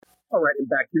All right, and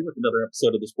back here with another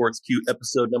episode of the Sports Cute,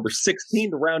 episode number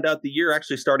 16 to round out the year,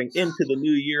 actually starting into the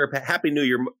new year. Happy New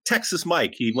Year, Texas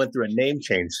Mike. He went through a name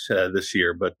change this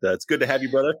year, but it's good to have you,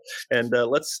 brother. And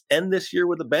let's end this year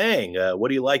with a bang. What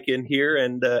do you like in here?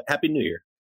 And Happy New Year.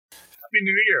 Happy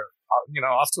New Year.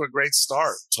 Off to a great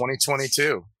start,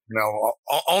 2022.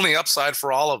 Only upside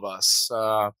for all of us.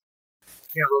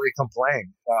 Can't really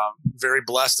complain. Very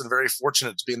blessed and very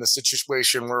fortunate to be in the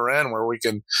situation we're in, where we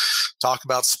can talk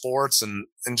about sports and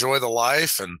enjoy the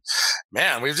life. And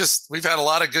man, we've had a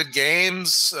lot of good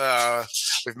games.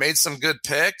 We've made some good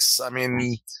picks. I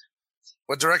mean,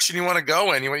 what direction you want to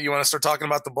go in? You want to start talking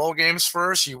about the bowl games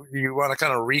first? You want to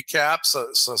kind of recap so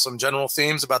some general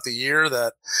themes about the year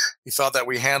that you felt that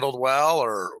we handled well,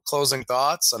 or closing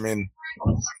thoughts? I mean.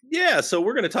 Yeah, so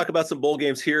we're going to talk about some bowl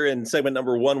games here in segment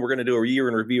number 1. We're going to do a year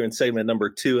in review in segment number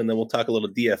 2, and then we'll talk a little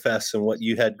DFS and what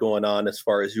you had going on as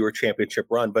far as your championship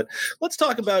run. But let's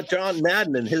talk about John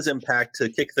Madden and his impact to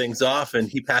kick things off, and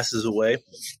he passes away.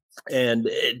 And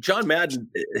John Madden,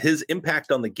 his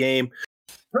impact on the game,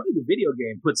 probably the video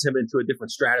game puts him into a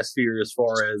different stratosphere as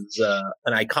far as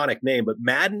an iconic name. But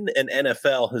Madden and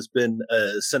NFL has been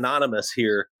synonymous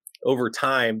here over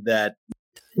time, that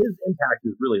his impact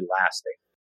is really lasting.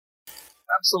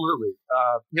 Absolutely.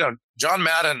 John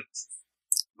Madden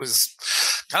was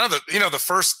kind of the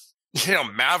first,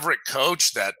 maverick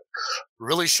coach that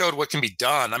really showed what can be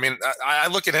done. I mean, I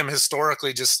look at him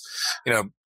historically, just,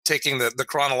 taking the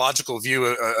chronological view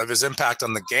of his impact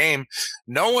on the game.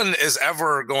 No one is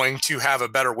ever going to have a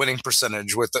better winning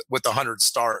percentage with 100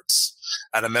 starts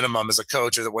at a minimum as a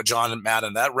coach, or what John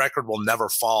Madden, that record will never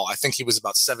fall. I think he was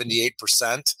about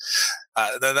 78%.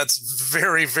 That's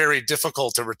very, very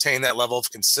difficult to retain that level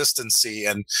of consistency.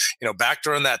 And, back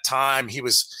during that time, he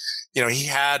was, he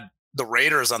had the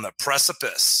Raiders on the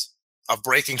precipice of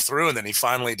breaking through, and then he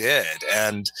finally did.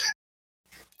 And,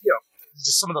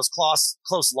 just some of those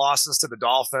close losses to the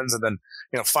Dolphins, and then,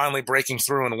 finally breaking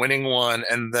through and winning one.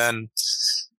 And then,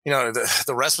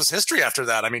 the rest was history after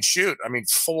that. I mean,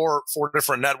 four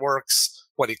different networks,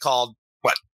 what he called,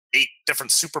 8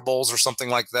 different Super Bowls or something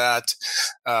like that.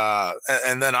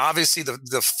 And then obviously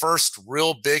the first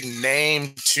real big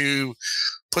name to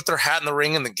put their hat in the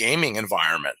ring in the gaming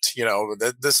environment.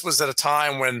 This was at a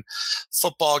time when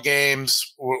football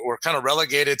games were kind of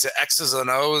relegated to X's and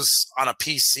O's on a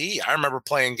PC. I remember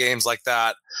playing games like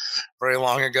that very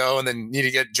long ago. And then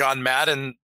you get John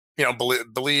Madden,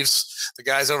 believes the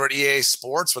guys over at EA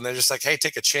Sports, when they're just like, hey,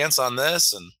 take a chance on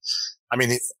this. And I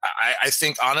mean, I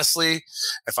think, honestly,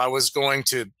 if I was going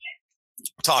to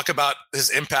talk about his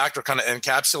impact or kind of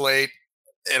encapsulate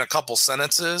in a couple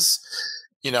sentences,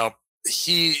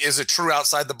 he is a true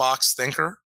outside the box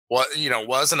thinker.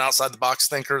 Was an outside the box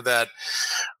thinker that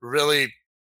really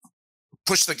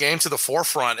pushed the game to the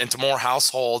forefront into more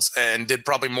households, and did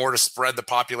probably more to spread the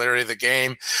popularity of the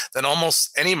game than almost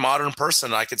any modern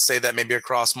person. I could say that maybe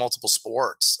across multiple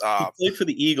sports. He played for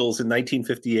the Eagles in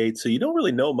 1958, so you don't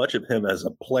really know much of him as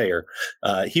a player.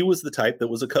 He was the type that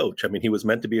was a coach. I mean, he was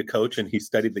meant to be a coach, and he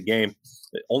studied the game.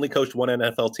 Only coached one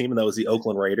NFL team, and that was the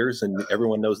Oakland Raiders, and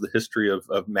everyone knows the history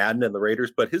of Madden and the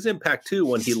Raiders. But his impact, too,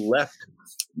 when he left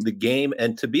the game,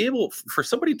 and for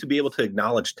somebody to be able to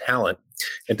acknowledge talent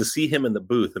and to see him in the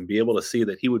booth and be able to see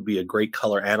that he would be a great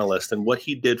color analyst, and what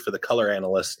he did for the color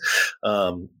analyst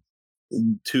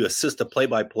to assist a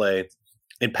play-by-play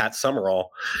in Pat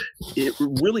Summerall, it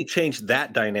really changed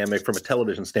that dynamic from a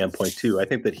television standpoint too. I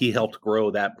think that he helped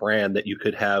grow that brand, that you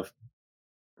could have,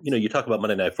 you talk about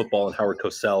Monday Night Football and Howard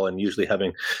Cosell and usually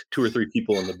having 2 or 3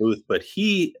 people in the booth, but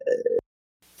he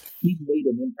made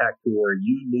an impact to where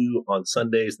you knew on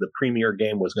Sundays the premier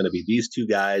game was going to be these 2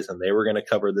 guys, and they were going to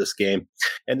cover this game.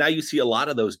 And now you see a lot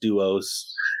of those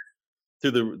duos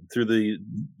through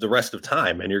the rest of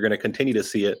time, and you're going to continue to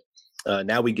see it.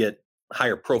 Now we get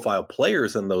higher profile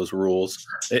players in those roles,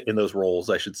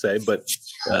 I should say, but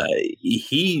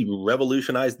he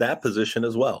revolutionized that position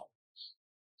as well.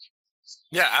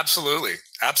 Yeah, absolutely.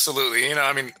 Absolutely.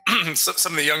 I mean,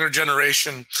 some of the younger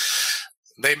generation,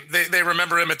 they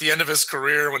remember him at the end of his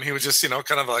career when he was just,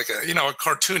 kind of like a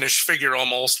cartoonish figure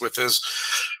almost, with his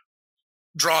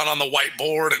drawn on the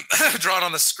whiteboard and drawn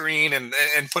on the screen and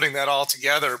putting that all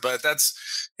together. But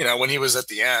that's, when he was at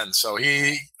the end. So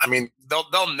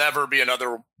there'll never be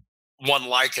another one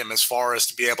like him as far as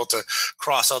to be able to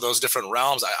cross all those different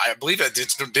realms. I believe it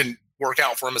didn't work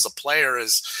out for him as a player,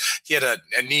 is he had a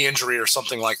knee injury or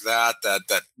something like that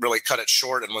really cut it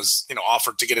short, and was,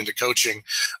 offered to get into coaching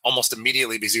almost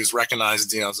immediately because he was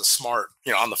recognized, as a smart,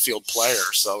 on the field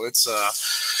player. So it's,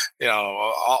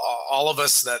 all of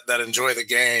us that enjoy the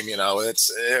game,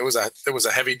 it was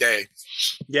a heavy day.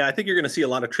 Yeah, I think you're going to see a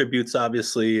lot of tributes,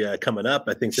 obviously, coming up.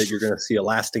 I think that you're going to see a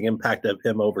lasting impact of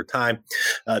him over time.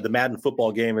 The Madden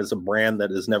football game is a brand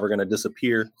that is never going to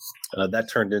disappear. That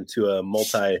turned into a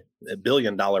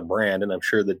multi-billion-dollar brand, and I'm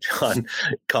sure that John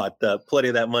caught plenty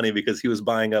of that money because he was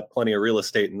buying up plenty of real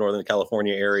estate in Northern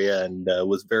California area and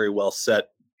was very well set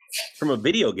from a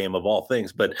video game of all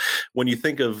things. But when you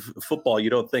think of football, you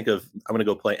don't think of, I'm going to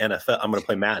go play NFL. I'm going to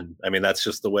play Madden. I mean, that's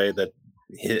just the way that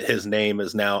his name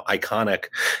is now iconic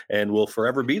and will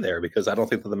forever be there, because I don't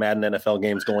think that the Madden NFL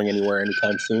game is going anywhere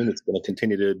anytime soon. It's going to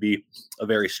continue to be a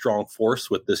very strong force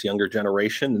with this younger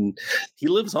generation, and he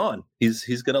lives on. He's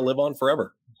going to live on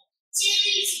forever.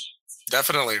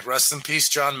 Definitely. Rest in peace,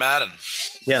 John Madden.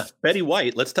 Yeah. Betty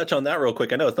White. Let's touch on that real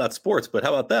quick. I know it's not sports, but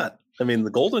how about that? I mean,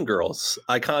 the Golden Girls,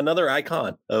 another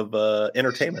icon of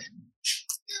entertainment.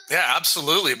 Yeah,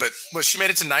 absolutely. But she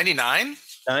made it to 99?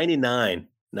 99.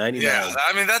 Yeah,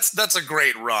 I mean, that's a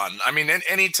great run. I mean,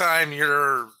 anytime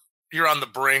you're on the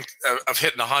brink of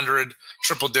hitting 100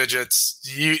 triple digits,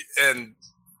 and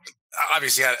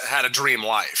obviously had a dream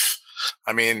life.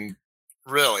 I mean,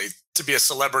 really, to be a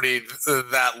celebrity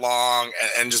that long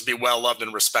and just be well loved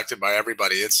and respected by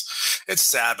everybody, it's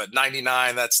sad, but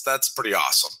 99, that's pretty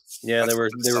awesome. Yeah, they were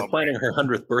planning her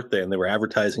 100th birthday, and they were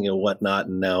advertising it and whatnot,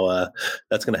 and now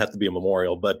that's going to have to be a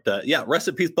memorial. But yeah, rest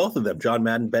in peace, both of them, John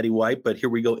Madden, Betty White. But here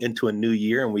we go into a new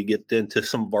year, and we get into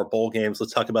some of our bowl games.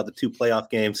 Let's talk about the 2 playoff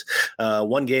games.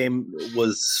 One game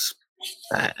was,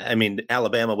 I mean,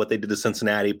 Alabama, what they did to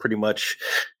Cincinnati, pretty much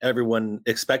everyone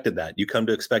expected that. You come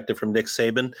to expect it from Nick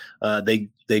Saban. They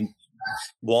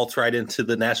waltz right into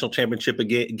the national championship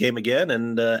game again,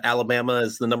 and Alabama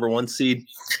is the number 1 seed.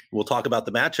 We'll talk about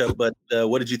the matchup, but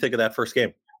what did you think of that first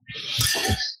game?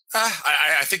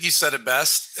 I think you said it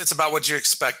best. It's about what you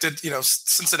expected.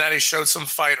 Cincinnati showed some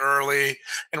fight early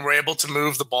and were able to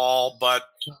move the ball, but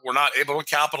we're not able to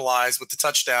capitalize with the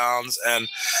touchdowns. And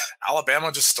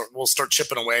Alabama will start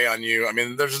chipping away on you. I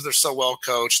mean, they're so well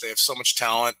coached. They have so much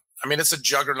talent. I mean, it's a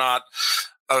juggernaut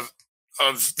of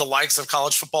the likes of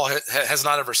college football has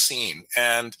not ever seen.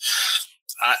 And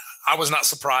I was not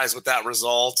surprised with that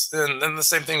result. And then the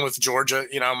same thing with Georgia.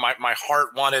 My heart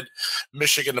wanted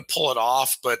Michigan to pull it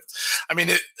off. But, I mean,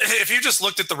 if you just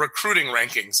looked at the recruiting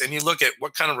rankings and you look at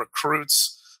what kind of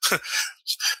recruits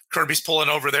Kirby's pulling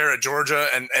over there at Georgia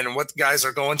and what guys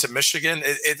are going to Michigan,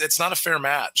 it's not a fair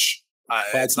match.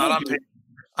 It's not on paper.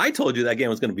 I told you that game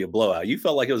was going to be a blowout. You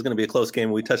felt like it was going to be a close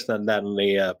game. We touched on that in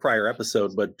the prior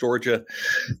episode, but Georgia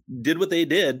did what they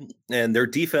did, and their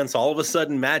defense all of a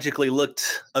sudden magically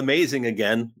looked amazing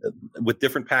again with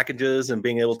different packages and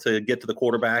being able to get to the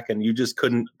quarterback, and you just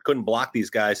couldn't block these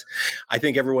guys. I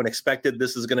think everyone expected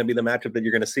this is going to be the matchup that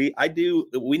you're going to see.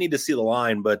 We need to see the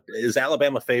line, but is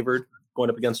Alabama favored going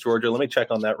up against Georgia? Let me check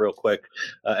on that real quick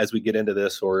as we get into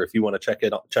this, or if you want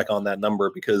to check on that number,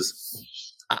 because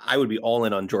I would be all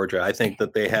in on Georgia. I think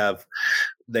that they have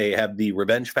the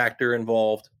revenge factor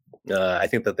involved. I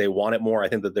think that they want it more. I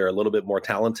think that they're a little bit more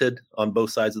talented on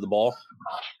both sides of the ball.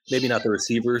 Maybe not the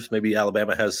receivers. Maybe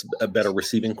Alabama has a better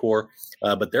receiving core,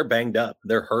 but they're banged up.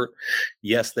 They're hurt.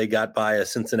 Yes, they got by a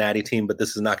Cincinnati team, but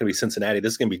this is not going to be Cincinnati.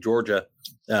 This is going to be Georgia.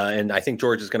 And I think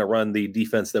Georgia is going to run the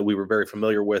defense that we were very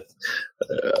familiar with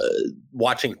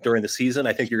watching during the season.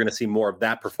 I think you're going to see more of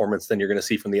that performance than you're going to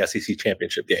see from the SEC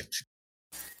championship game.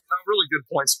 Really good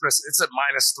points, Chris. It's at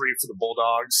 -3 for the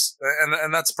Bulldogs,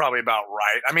 and that's probably about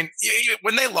right. I mean,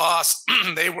 when they lost,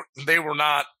 they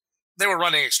were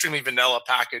running extremely vanilla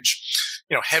package,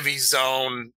 heavy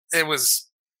zone. It was,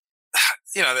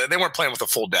 they weren't playing with a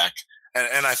full deck,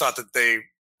 and I thought that they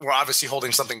were obviously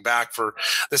holding something back for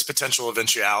this potential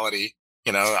eventuality.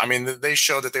 I mean, they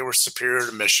showed that they were superior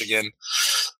to Michigan.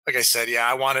 Like I said,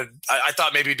 yeah, I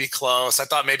thought maybe it'd be close. I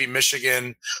thought maybe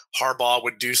Michigan, Harbaugh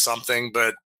would do something,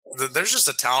 but there's just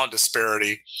a talent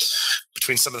disparity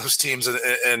between some of those teams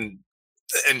and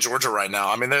Georgia right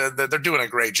now. I mean, they're doing a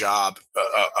great job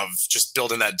of just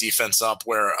building that defense up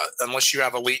where unless you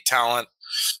have elite talent,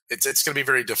 it's going to be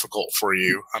very difficult for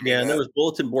you. I mean, and there was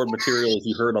bulletin board material, as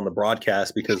you heard on the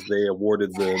broadcast, because they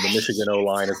awarded the Michigan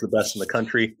O-line as the best in the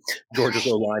country. Georgia's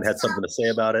O-line had something to say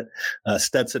about it.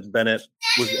 Stetson Bennett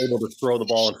was able to throw the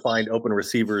ball and find open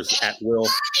receivers at will.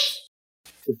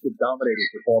 It's a dominating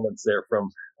performance there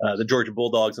from the Georgia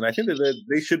Bulldogs, and I think that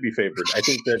they should be favored. I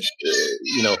think that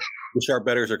the sharp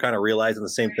bettors are kind of realizing the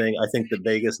same thing. I think that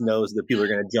Vegas knows that people are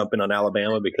going to jump in on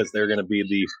Alabama because they're going to be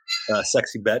the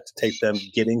sexy bet to take them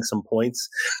getting some points.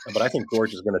 But I think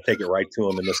Georgia's going to take it right to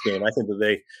them in this game. I think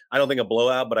that I don't think a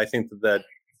blowout, but I think that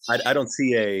I don't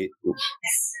see a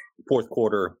fourth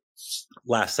quarter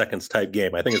last seconds type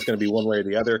game. I think it's going to be one way or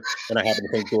the other, and I happen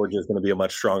to think Georgia is going to be a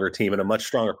much stronger team and a much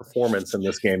stronger performance in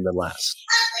this game than last.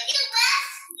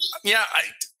 Yeah,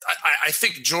 I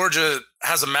think Georgia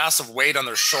has a massive weight on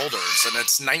their shoulders, and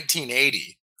it's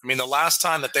 1980. I mean, the last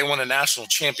time that they won a national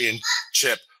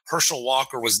championship, Herschel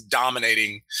Walker was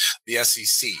dominating the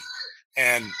SEC.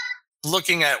 And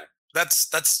looking at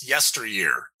that's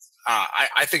yesteryear.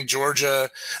 I think Georgia,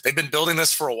 they've been building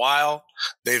this for a while.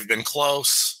 They've been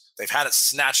close. They've had it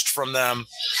snatched from them.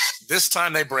 This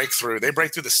time they break through. They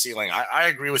break through the ceiling. I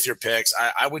agree with your picks.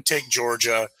 I would take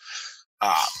Georgia.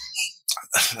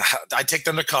 I'd take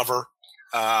them to cover.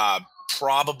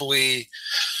 Probably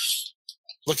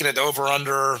looking at the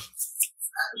over-under.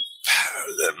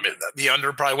 The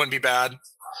under probably wouldn't be bad.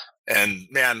 And,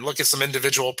 man, look at some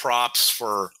individual props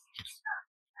for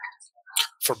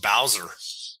Bowser.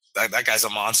 That guy's a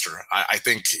monster. I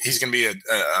think he's going to be a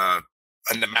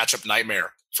matchup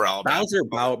nightmare for Alabama.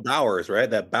 Bowers, right?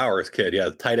 That Bowers kid, yeah,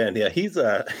 tight end. Yeah, he's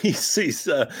a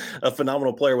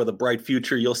phenomenal player with a bright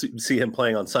future. You'll see him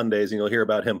playing on Sundays, and you'll hear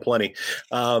about him plenty.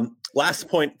 Last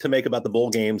point to make about the bowl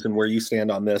games and where you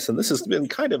stand on this, and this has been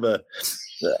kind of a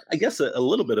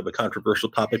little bit of a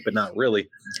controversial topic, but not really.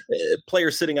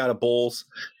 Players sitting out of bowls,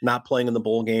 not playing in the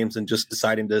bowl games, and just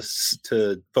deciding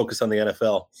to focus on the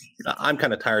NFL. I'm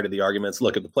kind of tired of the arguments.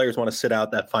 Look, if the players want to sit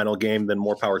out that final game, then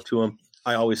more power to them.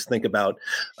 I always think about,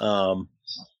 what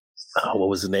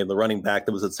was his name? The running back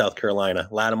that was at South Carolina,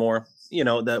 Lattimore,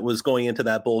 that was going into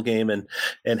that bowl game and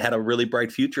had a really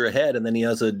bright future ahead. And then he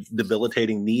has a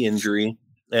debilitating knee injury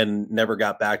and never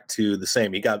got back to the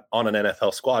same. He got on an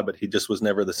NFL squad, but he just was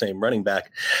never the same running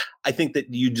back. I think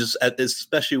that you just,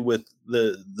 especially with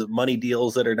the money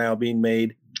deals that are now being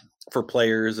made for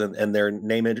players and their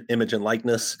name, image, and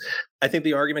likeness, I think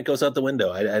the argument goes out the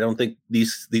window. I don't think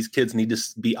these kids need to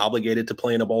be obligated to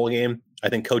play in a bowl game. I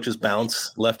think coaches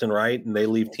bounce left and right, and they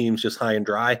leave teams just high and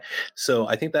dry. So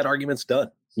I think that argument's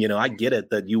done. I get it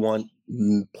that you want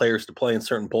players to play in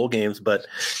certain bowl games, but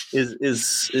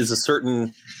is a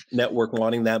certain network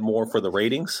wanting that more for the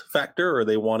ratings factor, or are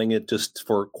they wanting it just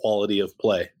for quality of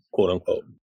play, quote unquote?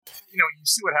 You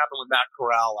see what happened with Matt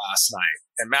Corral last night.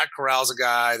 And Matt Corral's a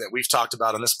guy that we've talked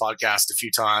about on this podcast a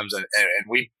few times, and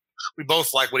we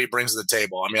both like what he brings to the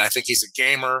table. I mean, I think he's a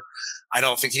gamer. I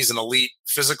don't think he's an elite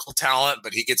physical talent,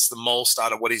 but he gets the most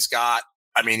out of what he's got.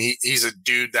 I mean, he's a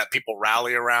dude that people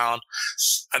rally around.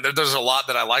 And there's a lot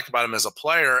that I like about him as a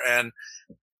player. And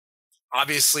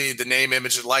obviously the name,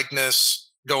 image, and likeness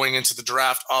going into the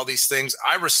draft, all these things,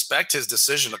 I respect his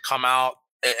decision to come out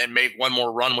and make one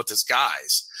more run with his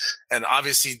guys. And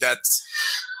obviously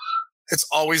it's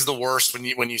always the worst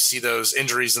when you see those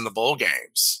injuries in the bowl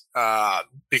games,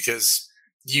 because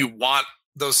you want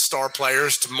those star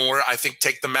players to more, I think,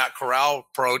 take the Matt Corral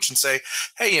approach and say,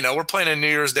 hey, we're playing a New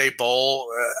Year's Day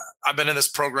bowl. I've been in this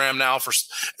program now for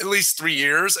at least 3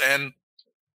 years. And,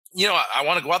 I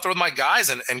want to go out there with my guys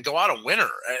and go out a winner.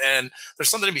 And there's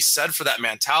something to be said for that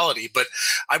mentality. But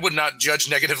I would not judge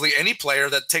negatively any player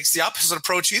that takes the opposite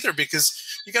approach either, because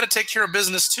you got to take care of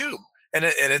business too. And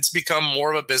it's become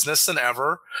more of a business than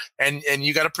ever. And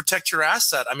you got to protect your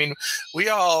asset. I mean, we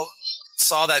all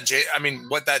saw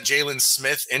what that Jalen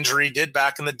Smith injury did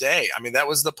back in the day. I mean, that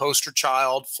was the poster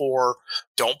child for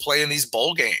don't play in these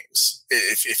bowl games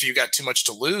if you got too much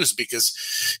to lose, because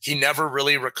he never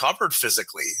really recovered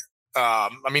physically. I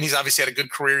mean, he's obviously had a good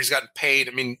career. He's gotten paid.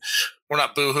 I mean, we're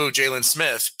not boo-hoo Jalen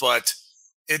Smith, but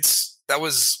he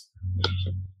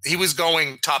was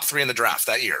going top 3 in the draft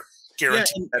that year.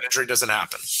 Guaranteed that injury doesn't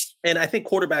happen. And I think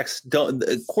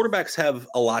quarterbacks have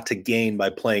a lot to gain by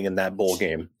playing in that bowl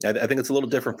game. I think it's a little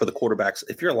different for the quarterbacks.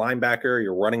 If you're a linebacker,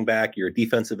 you're a running back, you're a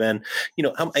defensive end,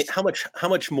 how much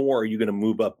more are you going to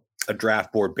move up a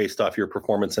draft board based off your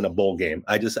performance in a bowl game?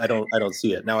 I don't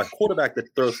see it. Now, a quarterback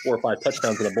that throws 4 or 5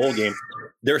 touchdowns in a bowl game,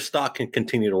 their stock can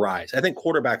continue to rise. I think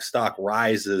quarterback stock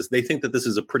rises. They think that this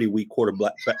is a pretty weak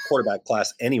quarterback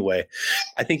class anyway.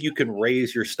 I think you can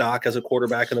raise your stock as a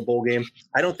quarterback in a bowl game.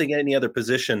 I don't think any other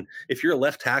position, if you're a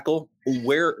left tackle,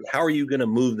 how are you going to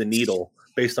move the needle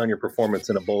based on your performance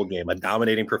in a bowl game, a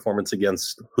dominating performance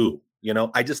against who? I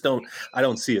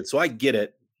don't see it. So I get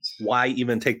it. Why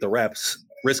even take the reps,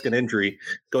 risk an injury,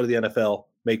 go to the NFL,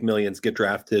 make millions, get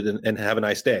drafted, and have a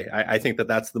nice day? I think that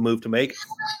that's the move to make.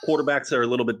 Quarterbacks are a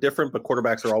little bit different, but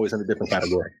quarterbacks are always in a different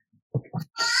category.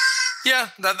 Yeah,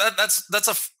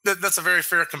 that's a very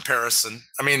fair comparison.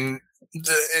 I mean,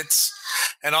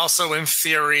 and also in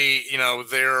theory,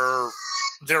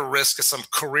 their risk of some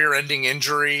career-ending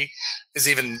injury is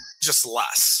even just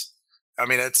less. I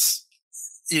mean,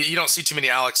 you don't see too many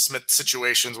Alex Smith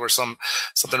situations where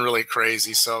something really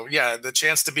crazy. So yeah, the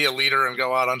chance to be a leader and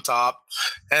go out on top,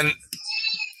 and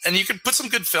you can put some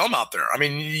good film out there. I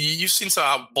mean, you've seen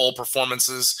some bowl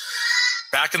performances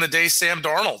back in the day. Sam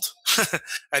Darnold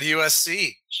at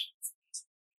USC,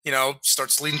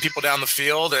 starts leading people down the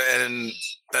field, and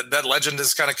that legend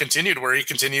has kind of continued, where he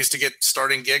continues to get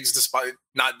starting gigs despite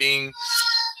not being,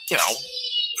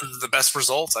 the best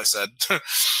results. I said.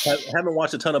 I haven't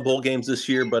watched a ton of bowl games this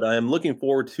year, but I'm looking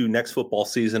forward to next football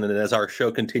season. And as our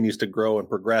show continues to grow and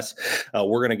progress,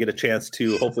 we're going to get a chance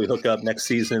to hopefully hook up next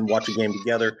season, watch a game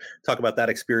together, talk about that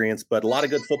experience. But a lot of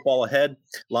good football ahead,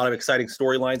 a lot of exciting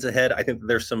storylines ahead. I think that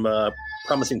there's some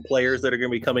promising players that are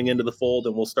going to be coming into the fold,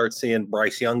 and we'll start seeing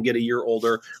Bryce Young get a year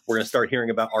older. We're going to start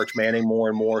hearing about Arch Manning more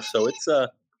and more. So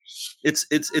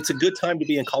it's a good time to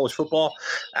be in college football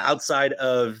outside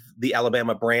of the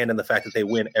Alabama brand and the fact that they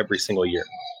win every single year.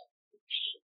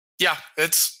 Yeah,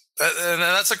 and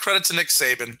that's a credit to Nick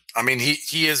Saban. I mean,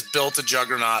 he has built a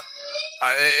juggernaut.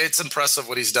 It's impressive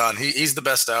what he's done. He's the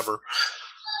best ever.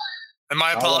 And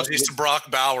my apologies to Brock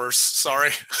Bowers.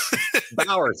 Sorry.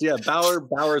 Bowers. Bowser.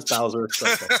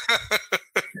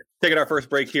 Taking our first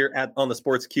break here on the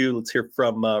Sports Q. Let's hear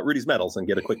from Rudy's Metals and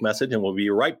get a quick message, and we'll be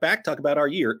right back. Talk about our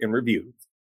year in review.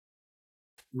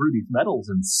 Rudy's Metals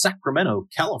in Sacramento,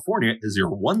 California is your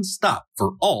one stop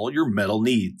for all your metal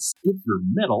needs. It's your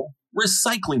metal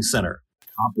recycling center.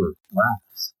 Copper,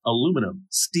 brass, aluminum,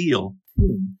 steel,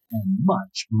 tin, and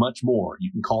much, much more.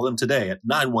 You can call them today at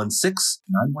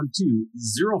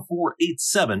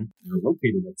 916-912-0487. They're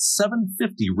located at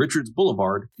 750 Richards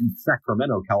Boulevard in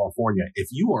Sacramento, California. If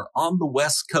you are on the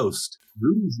West Coast,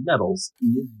 Rudy's Metals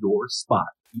is your spot.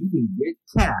 You can get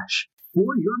cash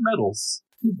for your metals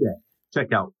today.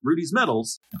 Check out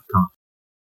rudysmetals.com.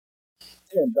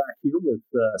 And back here with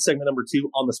segment number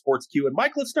 2 on the Sports Q. And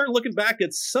Mike, let's start looking back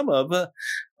at some of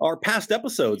our past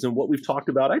episodes and what we've talked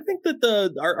about. I think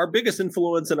that our biggest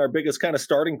influence and our biggest kind of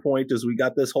starting point as we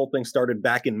got this whole thing started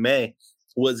back in May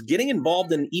was getting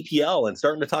involved in EPL and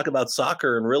starting to talk about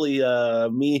soccer, and really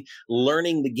me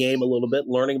learning the game a little bit,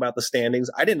 learning about the standings.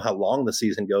 I didn't know how long the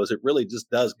season goes. It really just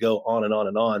does go on and on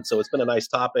and on. So it's been a nice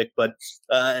topic, but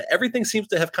everything seems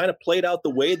to have kind of played out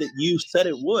the way that you said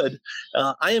it would.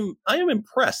 I am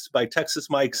impressed by Texas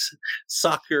Mike's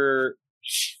soccer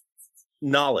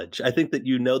knowledge. I think that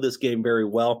you know this game very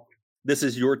well. This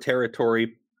is your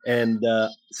territory. And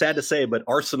sad to say, but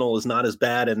Arsenal is not as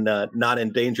bad and not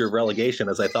in danger of relegation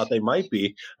as I thought they might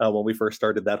be when we first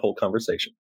started that whole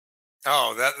conversation.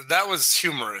 Oh, that was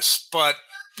humorous. But,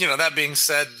 that being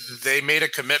said, they made a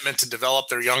commitment to develop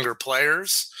their younger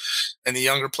players, and the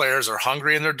younger players are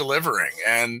hungry and they're delivering.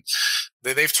 And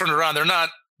they've turned around. They're not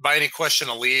by any question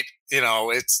elite.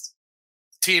 It's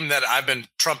team that I've been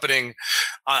trumpeting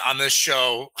on this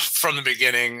show from the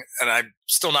beginning, and I'm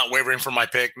still not wavering from my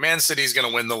pick. Man City's going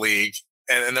to win the league,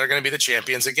 and they're going to be the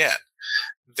champions again.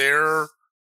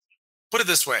 Put it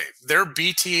this way, their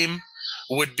B team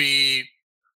would be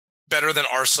better than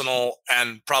Arsenal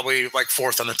and probably like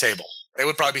 4th on the table. They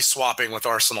would probably be swapping with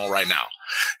Arsenal right now.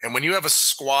 And when you have a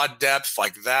squad depth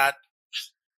like that,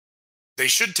 they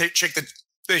should take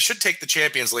the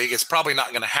Champions League. It's probably not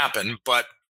going to happen, but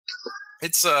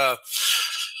it's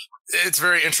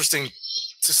very interesting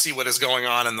to see what is going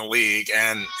on in the league,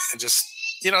 and just,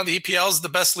 the EPL is the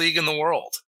best league in the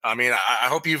world. I mean, I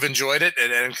hope you've enjoyed it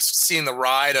and seeing the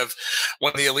ride of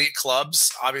one of the elite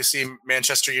clubs, obviously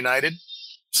Manchester United.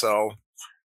 So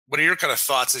what are your kind of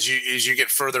thoughts as you get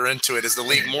further into it? Is the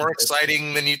league more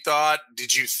exciting than you thought?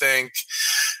 Did you think,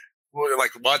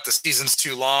 the season's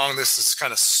too long, this is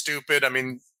kind of stupid? I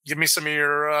mean, Give me some of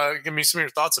your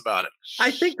thoughts about it.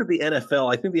 I think that the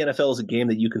NFL is a game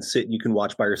that you can sit and you can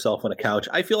watch by yourself on a couch.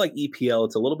 I feel like EPL,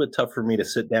 it's a little bit tough for me to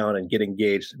sit down and get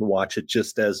engaged and watch it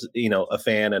just as, a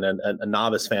fan and a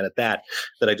novice fan at that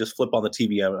I just flip on the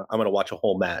TV. I'm going to watch a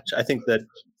whole match. I think that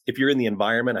if you're in the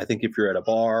environment, I think if you're at a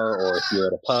bar or if you're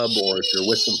at a pub or if you're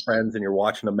with some friends and you're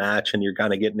watching a match and you're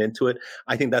kind of getting into it,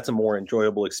 I think that's a more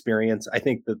enjoyable experience. I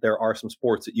think that there are some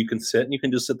sports that you can sit and you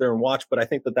can just sit there and watch, but I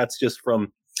think that that's just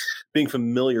from being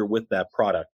familiar with that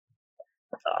product.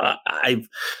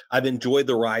 I've enjoyed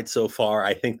the ride so far.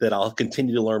 I think that I'll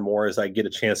continue to learn more as I get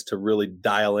a chance to really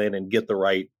dial in and get the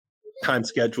right time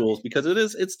schedules, because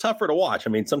it's tougher to watch.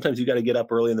 I mean, sometimes you got to get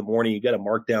up early in the morning. You got to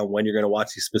mark down when you're going to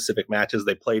watch these specific matches.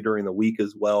 They play during the week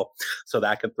as well, so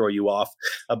that can throw you off.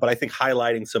 But I think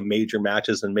highlighting some major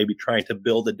matches and maybe trying to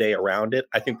build a day around it,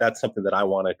 I think that's something that I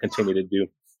want to continue to do.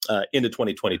 into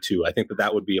 2022. I think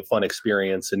that would be a fun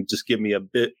experience and just give me a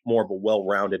bit more of a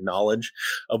well-rounded knowledge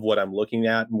of what I'm looking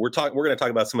at. And we're going to talk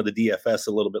about some of the DFS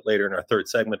a little bit later in our third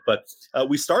segment, but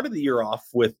we started the year off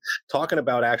with talking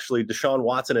about actually Deshaun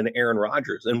Watson and Aaron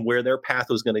Rodgers and where their path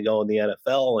was going to go in the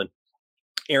NFL. And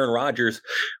Aaron Rodgers,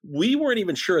 we weren't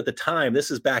even sure at the time,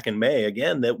 this is back in May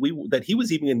again, that he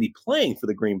was even going to be playing for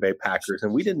the Green Bay Packers.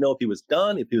 And we didn't know if he was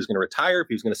done, if he was going to retire, if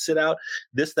he was going to sit out,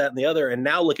 this, that, and the other. And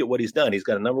now look at what he's done. He's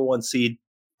got a number one seed,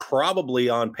 probably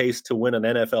on pace to win an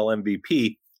NFL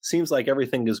MVP. Seems like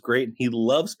everything is great. He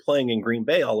loves playing in Green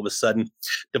Bay all of a sudden.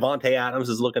 Davante Adams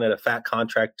is looking at a fat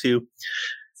contract too.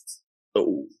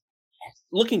 So,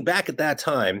 looking back at that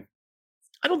time,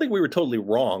 I don't think we were totally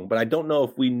wrong, but I don't know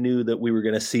if we knew that we were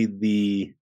going to see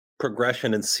the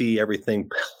progression and see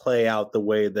everything play out the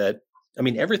way that, I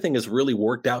mean, everything has really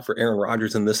worked out for Aaron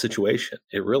Rodgers in this situation.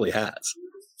 It really has.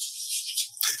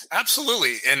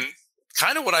 Absolutely. And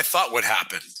kind of what I thought would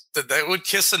happen, that they would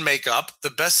kiss and make up.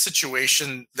 The best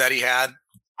situation that he had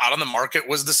out on the market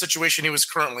was the situation he was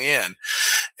currently in.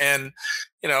 And,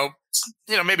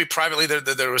 maybe privately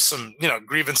there was some,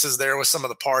 grievances there with some of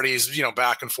the parties,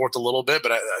 back and forth a little bit.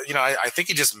 But, I think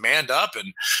he just manned up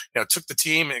and, took the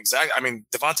team exactly. I mean,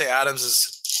 Davante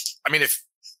Adams if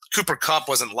Cooper Kupp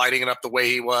wasn't lighting it up the way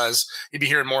he was, you'd be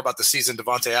hearing more about the season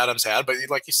Davante Adams had. But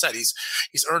like you said, he's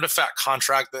earned a fat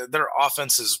contract. Their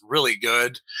offense is really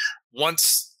good.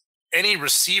 Once any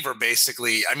receiver,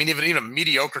 basically, even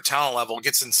mediocre talent level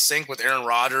gets in sync with Aaron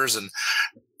Rodgers and,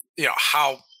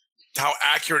 how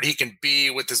accurate he can be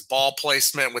with his ball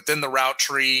placement within the route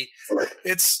tree.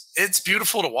 It's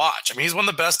beautiful to watch. I mean, he's one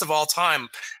of the best of all time.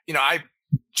 I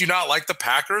do not like the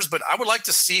Packers, but I would like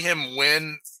to see him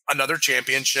win another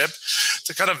championship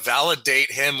to kind of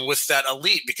validate him with that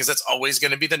elite, because that's always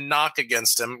going to be the knock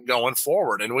against him going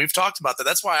forward. And we've talked about that.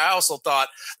 That's why I also thought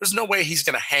there's no way he's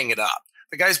going to hang it up.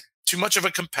 The guy's too much of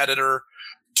a competitor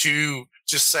to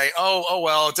just say,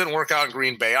 well, it didn't work out in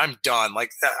Green Bay, I'm done.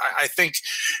 Like, I think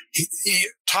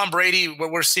Tom Brady,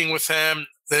 what we're seeing with him,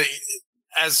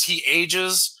 as he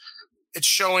ages, it's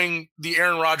showing the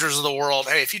Aaron Rodgers of the world,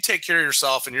 hey, if you take care of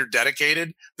yourself and you're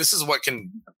dedicated, this is what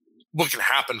can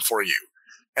happen for you.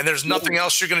 And there's nothing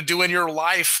else you're going to do in your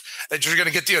life that you're going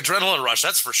to get the adrenaline rush.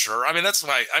 That's for sure. Come on, that's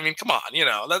what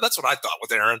I thought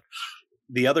with Aaron.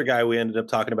 The other guy we ended up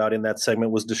talking about in that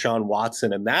segment was Deshaun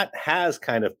Watson, and that has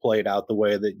kind of played out the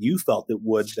way that you felt it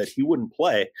would, that he wouldn't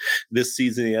play this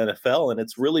season in the NFL. And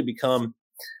it's really become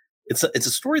it's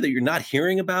a story that you're not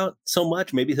hearing about so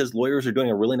much. Maybe his lawyers are doing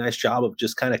a really nice job of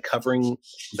just kind of covering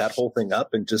that whole thing up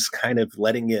and just kind of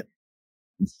letting it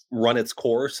run its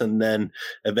course. And then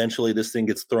eventually this thing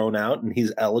gets thrown out and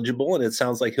he's eligible. And it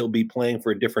sounds like he'll be playing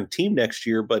for a different team next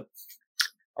year. But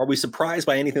are we surprised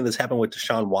by anything that's happened with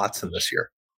Deshaun Watson this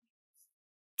year?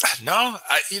 No,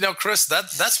 Chris,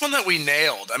 that's one that we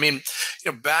nailed. I mean,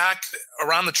 back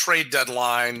around the trade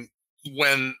deadline,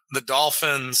 when the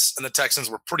Dolphins and the Texans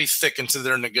were pretty thick into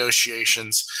their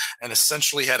negotiations and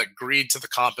essentially had agreed to the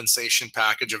compensation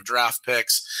package of draft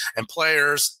picks and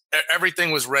players,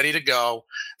 everything was ready to go.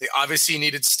 They obviously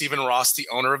needed Stephen Ross, the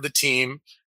owner of the team's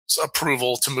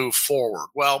approval to move forward.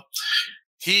 Well,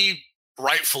 he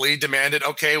rightfully demanded,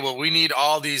 okay, well, we need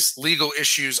all these legal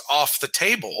issues off the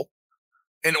table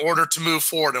in order to move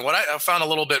forward. And what I found a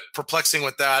little bit perplexing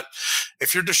with that,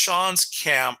 if you're Deshaun's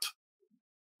camp,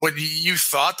 what you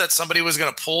thought that somebody was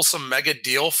going to pull some mega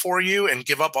deal for you and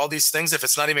give up all these things if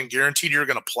it's not even guaranteed you're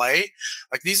going to play?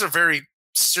 Like, these are very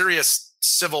serious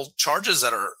civil charges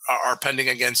that are pending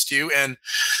against you. And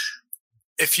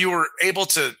if you were able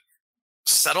to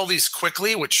settle these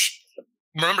quickly, which,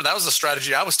 remember, that was the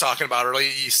strategy I was talking about earlier.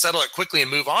 You settle it quickly and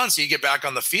move on so you get back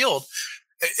on the field.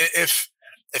 If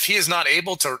he is not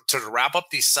able to wrap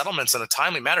up these settlements in a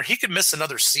timely manner, he could miss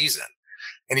another season.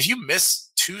 And if you miss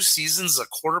 2 seasons as a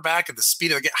quarterback at the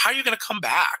speed of the game, how are you going to come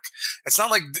back? It's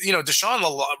not like,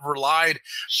 Deshaun relied.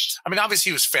 I mean,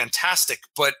 obviously he was fantastic,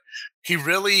 but he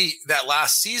really, that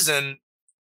last season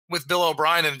with Bill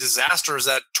O'Brien and disaster as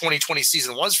that 2020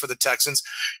 season was for the Texans,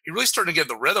 he really started to get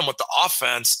the rhythm with the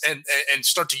offense and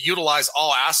start to utilize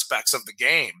all aspects of the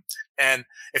game. And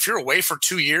if you're away for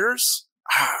 2 years,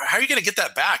 how are you going to get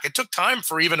that back? It took time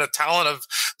for even a talent of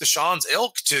Deshaun's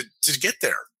ilk to get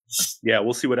there. Yeah,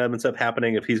 we'll see what ends up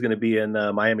happening if he's going to be in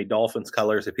Miami Dolphins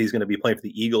colors. If he's going to be playing for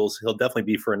the Eagles, he'll definitely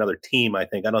be for another team, I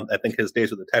think. I think his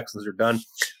days with the Texans are done.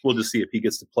 We'll just see if he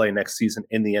gets to play next season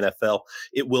in the NFL.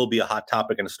 It will be a hot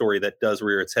topic and a story that does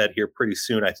rear its head here pretty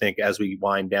soon, I think, as we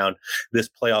wind down this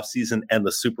playoff season and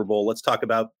the Super Bowl. Let's talk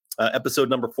about Episode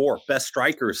number 4, best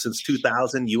strikers since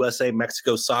 2000, USA,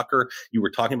 Mexico soccer. You were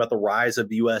talking about the rise of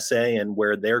the USA and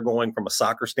where they're going from a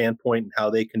soccer standpoint and how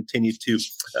they continue to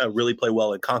really play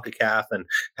well in CONCACAF and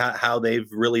how they've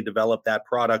really developed that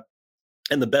product.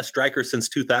 And the best striker since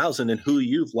 2000 and who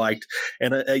you've liked.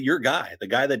 And your guy, the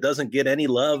guy that doesn't get any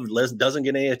love, doesn't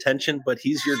get any attention, but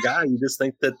he's your guy. You just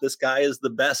think that this guy is the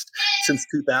best since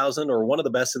 2000 or one of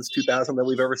the best since 2000 that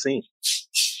we've ever seen.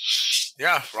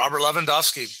 Yeah, Robert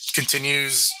Lewandowski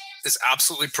continues his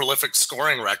absolutely prolific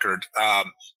scoring record.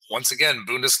 Once again,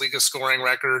 Bundesliga scoring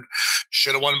record,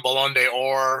 should have won Ballon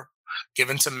d'Or,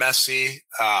 given to Messi.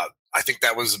 I think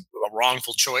that was a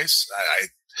wrongful choice. I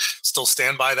still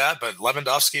stand by that, but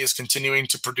Lewandowski is continuing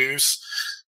to produce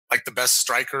like the best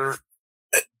striker,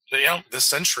 this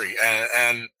century.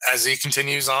 And as he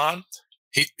continues on,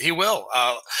 he will.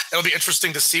 It'll be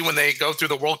interesting to see when they go through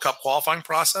the World Cup qualifying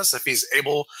process, if he's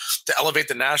able to elevate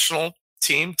the national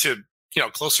team to,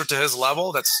 closer to his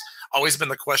level. That's always been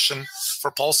the question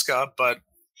for Polska. But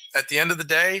at the end of the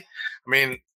day, I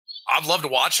mean, I've loved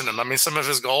watching him. I mean, some of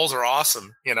his goals are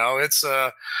awesome. It's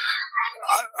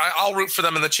I'll root for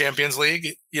them in the Champions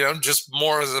League, just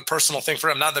more as a personal thing for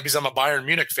him. Not that because I'm a Bayern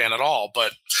Munich fan at all,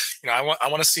 but I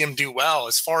want to see him do well.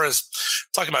 As far as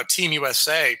talking about Team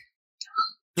USA,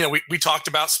 we talked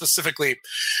about specifically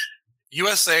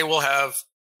USA will have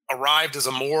arrived as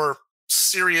a more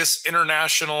serious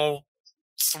international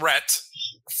threat,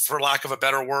 for lack of a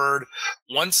better word,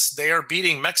 once they are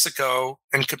beating Mexico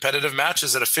in competitive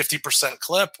matches at a 50%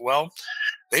 clip. Well,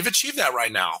 they've achieved that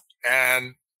right now.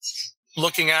 And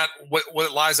looking at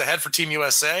what lies ahead for Team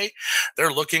USA,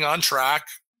 they're looking on track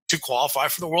to qualify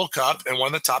for the World Cup and one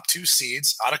of the top 2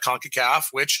 seeds out of CONCACAF,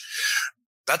 which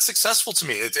that's successful to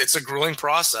me. It's a grueling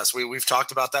process. We've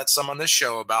talked about that some on this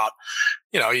show about,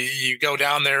 you go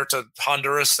down there to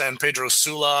Honduras and Pedro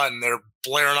Sula and they're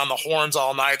blaring on the horns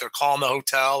all night. They're calling the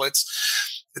hotel.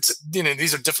 It's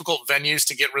these are difficult venues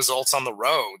to get results on the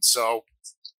road. So,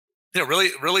 really,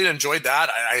 really enjoyed that.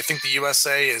 I think the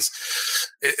USA is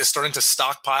starting to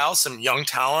stockpile some young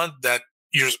talent that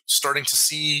you're starting to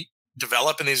see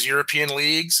develop in these European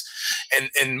leagues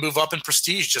and move up in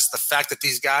prestige. Just the fact that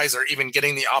these guys are even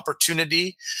getting the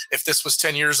opportunity. If this was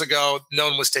 10 years ago, no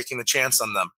one was taking the chance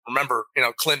on them. Remember,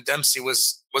 Clint Dempsey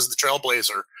was the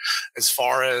trailblazer as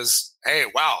far as, hey,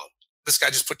 wow, this guy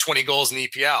just put 20 goals in the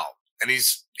EPL and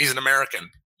he's an American,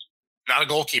 not a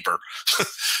goalkeeper.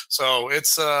 So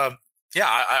it's,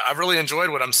 I've really enjoyed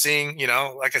what I'm seeing.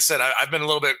 Like I said, I've been a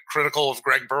little bit critical of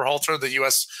Greg Berhalter, the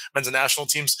U.S. men's national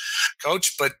team's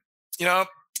coach, but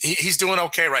he's doing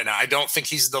okay right now. I don't think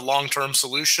he's the long-term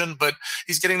solution, but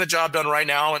he's getting the job done right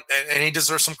now, and he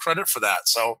deserves some credit for that.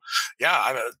 So,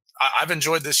 yeah, I've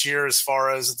enjoyed this year as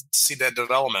far as see that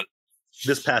development.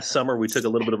 This past summer, we took a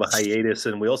little bit of a hiatus,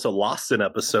 and we also lost an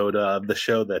episode of the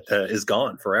show that is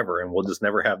gone forever, and we'll just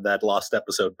never have that lost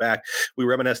episode back. We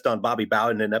reminisced on Bobby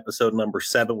Bowden in episode number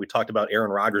 7. We talked about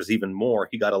Aaron Rodgers even more.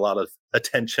 He got a lot of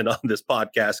attention on this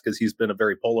podcast because he's been a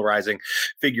very polarizing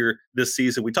figure this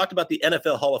season. We talked about the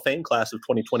NFL Hall of Fame class of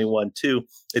 2021, too.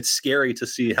 It's scary to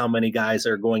see how many guys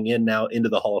are going in now into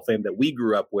the Hall of Fame that we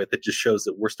grew up with. It just shows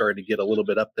that we're starting to get a little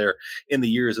bit up there in the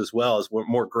years as well, as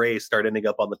more grays start ending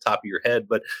up on the top of your head.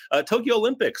 But Tokyo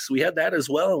Olympics, we had that as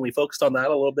well, and we focused on that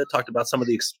a little bit, talked about some of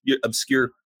the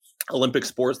obscure Olympic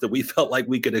sports that we felt like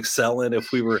we could excel in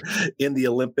if we were in the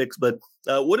Olympics. But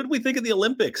what did we think of the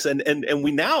Olympics? And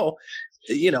we now,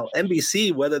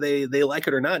 NBC, whether they like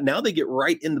it or not, now they get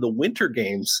right into the Winter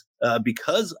Games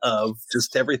because of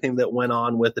just everything that went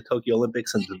on with the Tokyo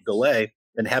Olympics and the delay,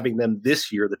 and having them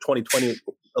this year, the 2020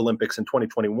 Olympics in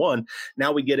 2021.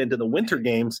 Now we get into the Winter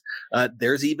Games.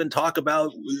 There's even talk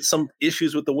about some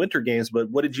issues with the Winter Games, but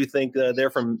what did you think there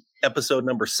from episode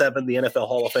number 7, the NFL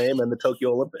Hall of Fame and the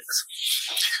Tokyo Olympics?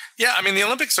 Yeah, I mean, the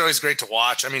Olympics are always great to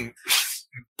watch. I mean,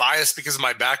 biased because of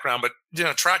my background, but,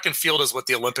 track and field is what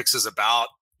the Olympics is about.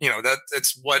 That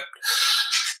it's what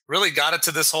really got it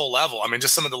to this whole level. I mean,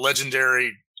 just some of the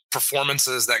legendary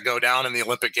performances that go down in the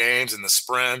Olympic Games and the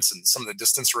sprints and some of the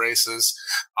distance races.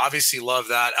 Obviously love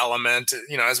that element.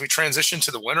 As we transition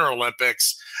to the Winter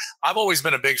Olympics, I've always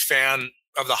been a big fan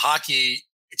of the hockey,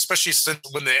 especially since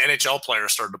when the NHL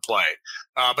players started to play.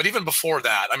 But even before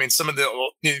that, I mean, some of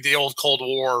the old Cold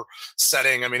War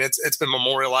setting, I mean, it's been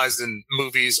memorialized in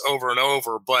movies over and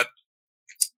over, but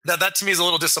that to me is a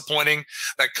little disappointing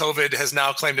that COVID has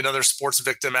now claimed another sports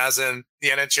victim, as in the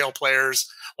NHL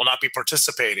players will not be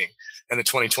participating in the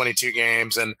 2022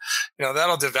 games. And,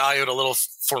 that'll devalue it a little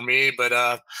for me, but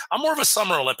I'm more of a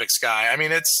Summer Olympics guy. I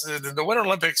mean, it's the Winter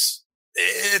Olympics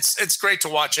it's great to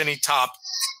watch any top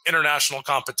international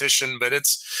competition, but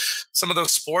it's some of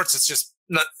those sports, it's just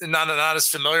not as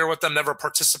familiar with them, never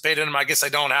participated in them. I guess I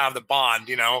don't have the bond,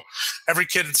 every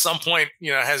kid at some point,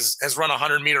 has run a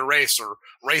 100-meter race or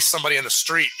raced somebody in the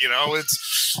street,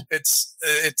 it's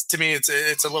to me,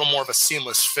 it's a little more of a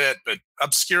seamless fit, but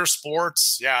obscure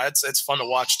sports. Yeah. It's fun to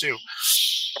watch too.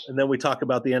 And then we talk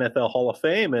about the NFL Hall of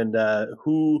Fame, and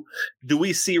who do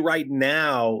we see right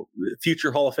now?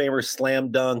 Future Hall of Famers,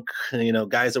 slam dunk,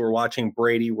 guys that we're watching,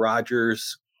 Brady,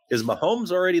 Rodgers. Is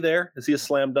Mahomes already there? Is he a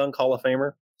slam dunk Hall of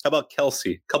Famer? How about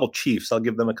Kelsey? A couple Chiefs. I'll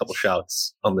give them a couple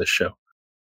shouts on this show.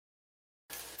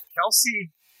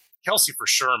 Kelsey for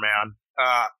sure, man.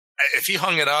 If he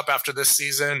hung it up after this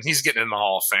season, he's getting in the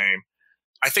Hall of Fame.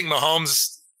 I think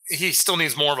Mahomes, he still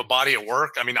needs more of a body of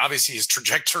work. I mean, obviously his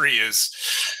trajectory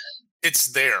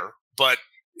it's there, but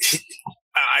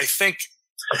I think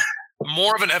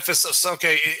more of an emphasis.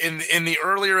 Okay, in the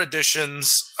earlier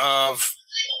editions of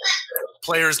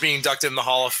players being inducted in the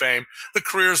Hall of Fame, the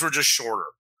careers were just shorter.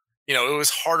 It was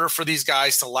harder for these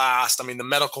guys to last. I mean, the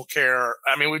medical care.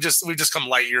 I mean, we've just come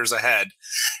light years ahead,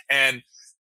 and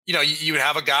you would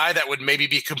have a guy that would maybe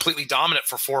be completely dominant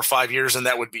for 4 or 5 years, and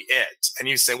that would be it. And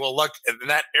you say, well, look, in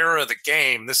that era of the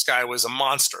game, this guy was a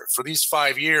monster. For these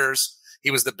 5 years, he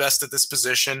was the best at this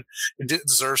position and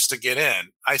deserves to get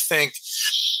in. I think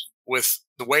with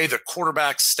the way the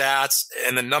quarterback stats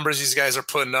and the numbers these guys are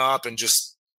putting up, and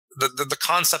just the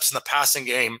concepts in the passing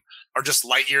game are just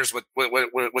light years with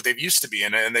what they've used to be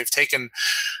in, and they've taken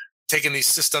these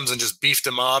systems and just beefed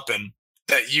them up. And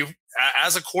that you,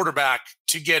 as a quarterback,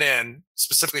 to get in,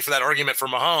 specifically for that argument for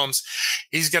Mahomes,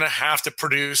 he's going to have to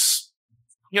produce,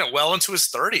 well into his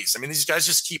 30s. I mean, these guys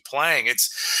just keep playing.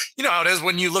 It's, how it is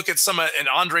when you look at an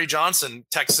Andre Johnson,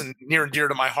 Texan, near and dear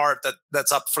to my heart,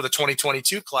 that's up for the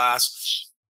 2022 class.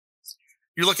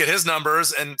 You look at his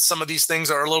numbers, and some of these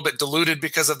things are a little bit diluted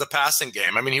because of the passing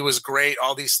game. I mean, he was great,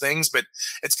 all these things, but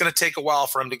it's going to take a while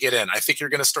for him to get in. I think you're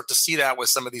going to start to see that with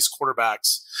some of these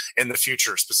quarterbacks in the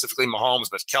future, specifically Mahomes.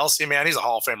 But Kelsey, man, he's a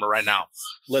Hall of Famer right now.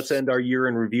 Let's end our year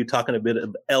in review talking a bit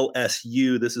of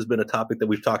LSU. This has been a topic that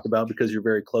we've talked about because you're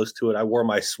very close to it. I wore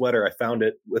my sweater. I found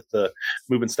it with the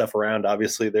moving stuff around.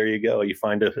 Obviously, there you go. You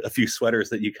find a few sweaters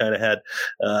that you kind of had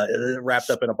wrapped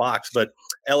up in a box. But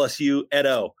LSU,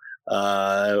 Edo.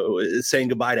 Saying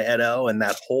goodbye to Edo, and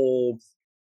that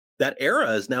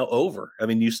era is now over. I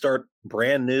mean, you start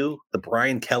brand new, the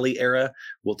Brian Kelly era.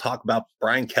 We'll talk about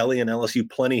Brian Kelly and LSU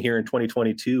plenty here in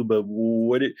 2022. But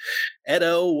what did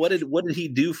he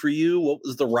do for you? What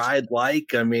was the ride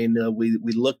like? I mean, we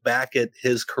look back at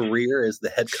his career as the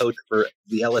head coach for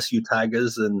the LSU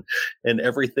Tigers, and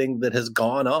everything that has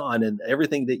gone on, and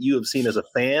everything that you have seen as a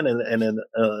fan and an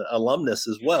alumnus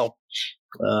as well.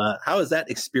 How has that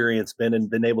experience been, and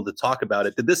been able to talk about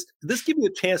it? Did this give you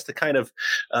a chance to kind of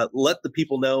let the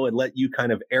people know and let you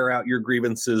kind of air out your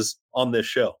grievances on this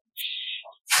show?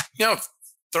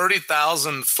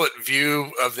 30,000 foot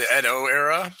view of the Edo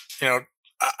era.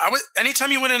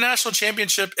 Anytime you win a national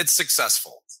championship, it's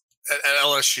successful at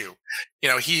LSU.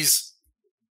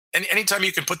 Anytime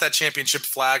you can put that championship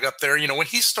flag up there. When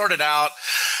he started out,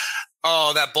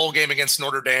 that bowl game against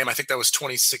Notre Dame, I think that was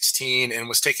 2016, and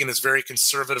was taking this very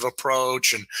conservative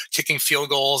approach and kicking field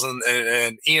goals.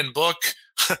 And Ian Book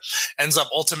ends up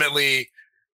ultimately,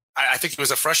 I think he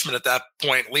was a freshman at that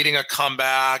point, leading a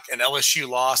comeback, and LSU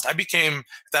lost. I became,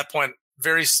 at that point,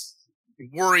 very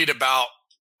worried about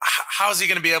how is he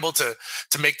going to be able to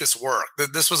make this work?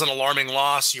 This was an alarming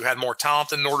loss. You had more talent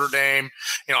than Notre Dame.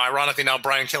 Ironically, now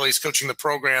Brian Kelly's coaching the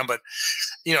program, but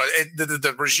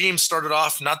the regime started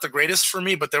off not the greatest for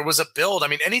me, but there was a build. I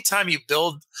mean, anytime you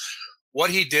build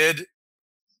what he did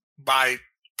by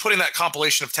putting that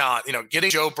compilation of talent,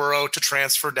 getting Joe Burrow to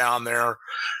transfer down there,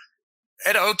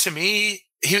 Edo, to me,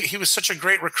 he was such a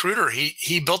great recruiter.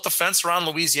 He built the fence around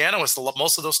Louisiana with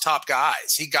most of those top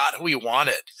guys. He got who he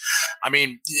wanted. I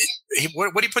mean,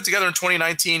 what he put together in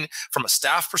 2019 from a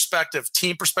staff perspective,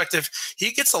 team perspective,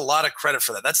 he gets a lot of credit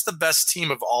for that. That's the best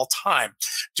team of all time.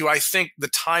 Do I think the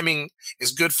timing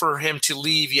is good for him to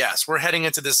leave? Yes. We're heading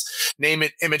into this name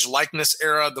it, image, likeness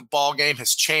era. The ball game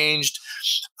has changed.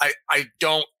 I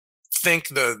don't think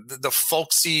the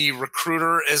folksy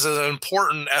recruiter is as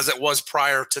important as it was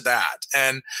prior to that.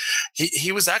 And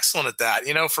he was excellent at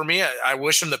that. For me, I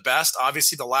wish him the best.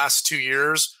 Obviously, the last 2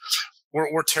 years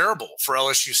were terrible for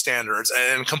LSU standards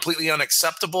and completely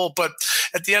unacceptable. But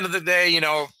at the end of the day,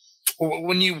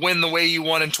 when you win the way you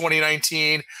won in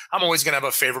 2019, I'm always going to have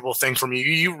a favorable thing from you.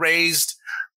 You raised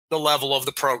the level of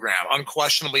the program,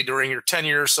 unquestionably during your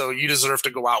tenure. So you deserve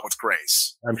to go out with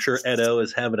grace. I'm sure Edo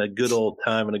is having a good old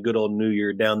time and a good old New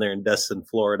Year down there in Destin,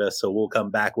 Florida. So we'll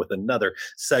come back with another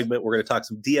segment. We're going to talk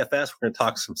some DFS. We're going to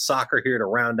talk some soccer here to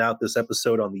round out this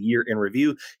episode on the year in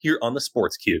review here on the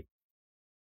Sports Cube.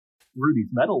 Rudy's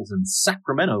Metals in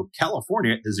Sacramento,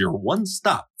 California is your one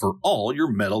stop for all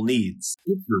your metal needs.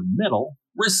 It's your metal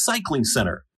recycling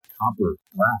center. Copper,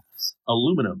 brass,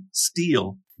 aluminum,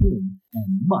 steel, tin,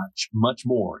 and much, much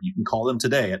more. You can call them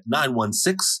today at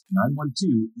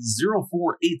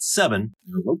 916-912-0487.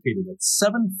 They're located at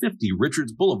 750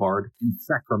 Richards Boulevard in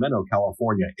Sacramento,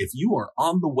 California. If you are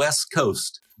on the West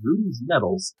Coast, Rudy's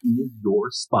Metals is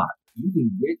your spot. You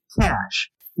can get cash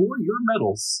for your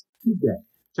metals today.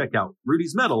 Check out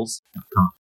rudysmetals.com.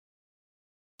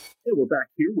 And we're back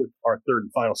here with our third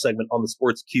and final segment on the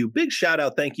Sports Cube. Big shout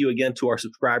out. Thank you again to our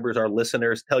subscribers, our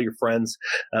listeners. Tell your friends.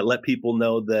 Let people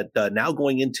know that now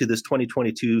going into this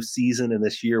 2022 season and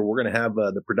this year, we're going to have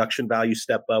the production value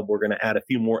step up. We're going to add a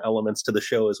few more elements to the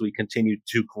show as we continue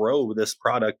to grow this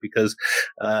product because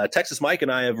Texas Mike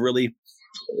and I have really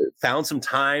found some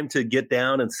time to get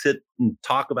down and sit and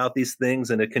talk about these things.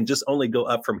 And it can just only go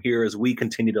up from here as we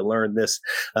continue to learn this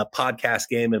podcast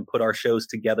game and put our shows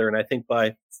together. And I think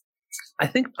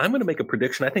I'm going to make a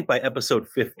prediction. I think by episode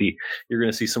 50, you're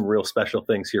going to see some real special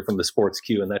things here from the Sports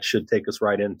Q, and that should take us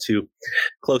right into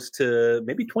close to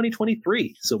maybe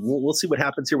 2023. So we'll see what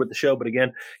happens here with the show. But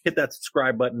again, hit that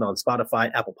subscribe button on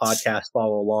Spotify, Apple Podcasts,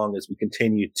 follow along as we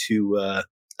continue to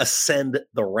ascend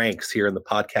the ranks here in the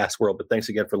podcast world. But thanks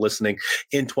again for listening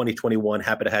in 2021.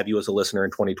 Happy to have you as a listener in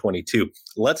 2022.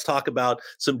 Let's talk about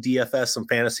some DFS, some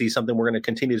fantasy, something we're going to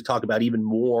continue to talk about even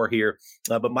more here.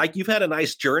 But Mike, you've had a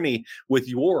nice journey with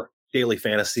your daily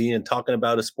fantasy and talking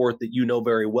about a sport that you know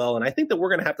very well. And I think that we're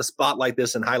going to have to spotlight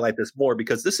this and highlight this more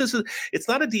because it's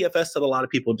not a DFS that a lot of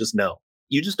people just know.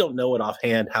 You just don't know it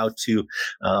offhand how to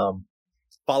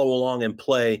follow along and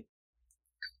play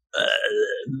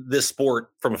this sport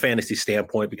from a fantasy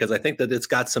standpoint, because I think that it's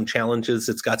got some challenges,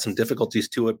 it's got some difficulties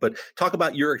to it. But talk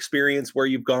about your experience, where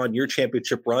you've gone, your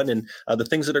championship run, and the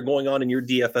things that are going on in your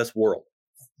DFS world.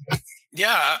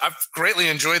 Yeah, I've greatly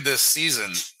enjoyed this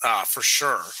season for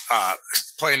sure.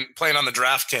 Playing on the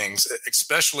DraftKings,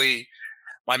 especially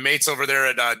my mates over there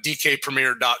at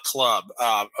DKPremier.Club.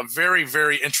 A very,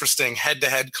 very interesting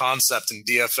head-to-head concept in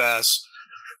DFS,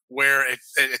 where it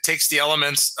takes the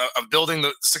elements of building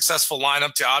the successful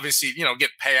lineup to obviously, get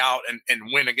payout and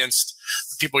win against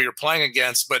the people you're playing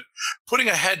against, but putting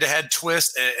a head-to-head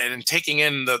twist and taking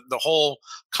in the whole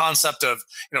concept of,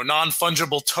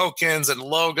 non-fungible tokens and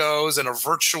logos and a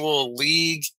virtual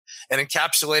league and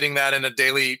encapsulating that in a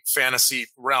daily fantasy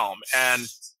realm. And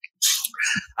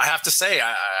I have to say,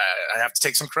 I have to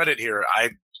take some credit here.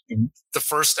 The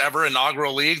first ever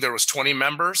inaugural league, there was 20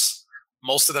 members.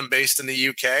 Most of them based in the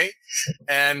UK,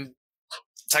 and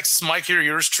Texas Mike here,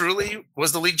 yours truly,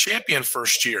 was the league champion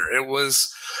first year. It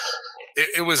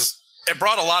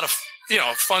brought a lot of,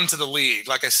 fun to the league.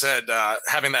 Like I said,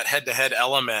 having that head-to-head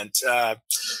element.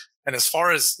 And as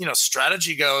far as,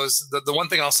 strategy goes, the one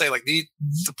thing I'll say, like the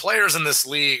players in this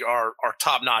league are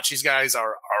top notch. These guys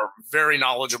are very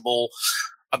knowledgeable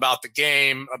about the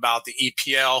game, about the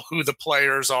EPL, who the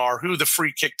players are, who the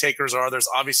free kick takers are. There's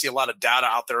obviously a lot of data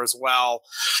out there as well.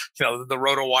 The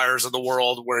RotoWires of the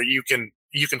world where you can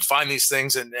find these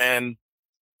things and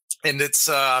it's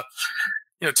over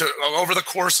the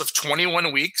course of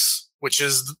 21 weeks, which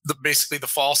is basically the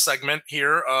fall segment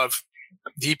here of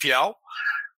the EPL,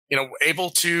 able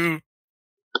to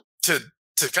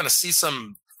kind of see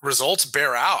some results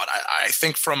bear out. I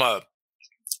think from a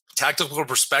tactical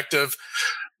perspective,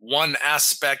 one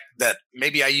aspect that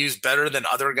maybe I used better than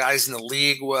other guys in the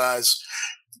league was,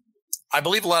 I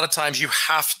believe a lot of times you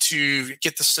have to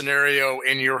get the scenario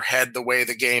in your head the way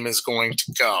the game is going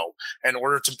to go in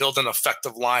order to build an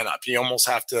effective lineup. You almost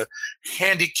have to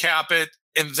handicap it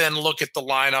and then look at the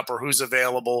lineup or who's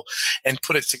available and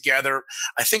put it together.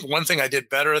 I think one thing I did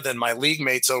better than my league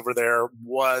mates over there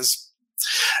was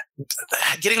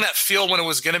getting that feel when it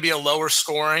was going to be a lower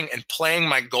scoring and playing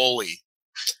my goalie.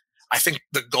 I think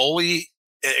the goalie,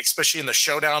 especially in the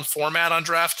showdown format on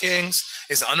DraftKings,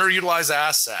 is an underutilized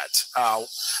asset.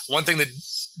 One thing that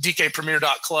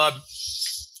DKPremier.Club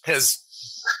has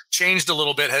changed a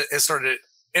little bit has started to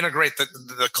integrate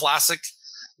the classic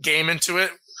game into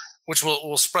it, which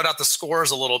will spread out the scores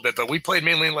a little bit. But we played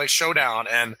mainly like showdown.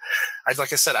 And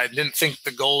like I said, I didn't think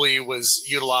the goalie was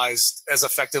utilized as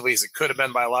effectively as it could have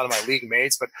been by a lot of my league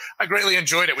mates, but I greatly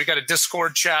enjoyed it. We got a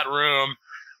Discord chat room.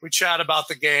 We chat about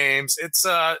the games. It's,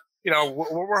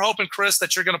 we're hoping, Chris,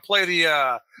 that you're going to play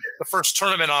the first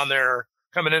tournament on there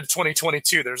coming into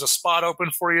 2022. There's a spot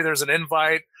open for you. There's an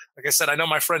invite. Like I said, I know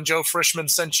my friend Joe Frischman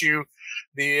sent you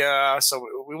so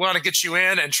we want to get you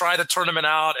in and try the tournament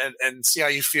out and see how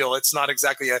you feel. It's not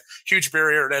exactly a huge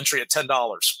barrier to entry at $10.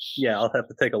 Yeah, I'll have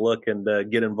to take a look and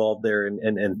get involved there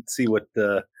and see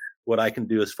what I can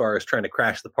do as far as trying to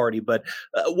crash the party. But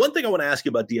one thing I want to ask you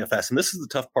about DFS, and this is the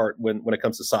tough part when it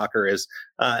comes to soccer, is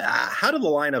how do the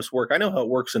lineups work? I know how it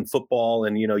works in football,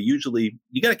 and usually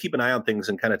you got to keep an eye on things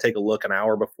and kind of take a look an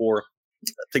hour before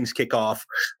things kick off.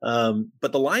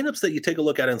 But the lineups that you take a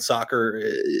look at in soccer,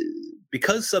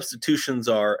 because substitutions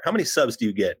are, how many subs do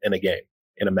you get in a game,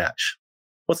 in a match?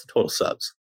 What's the total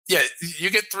subs? Yeah, you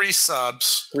get 3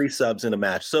 subs. 3 subs in a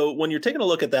match. So when you're taking a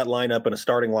look at that lineup and a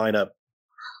starting lineup,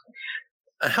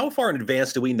 how far in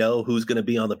advance do we know who's going to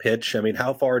be on the pitch? I mean,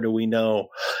 how far do we know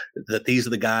that these are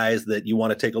the guys that you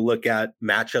want to take a look at,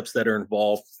 matchups that are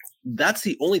involved? That's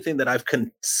the only thing that I've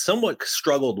somewhat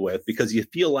struggled with, because you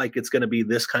feel like it's going to be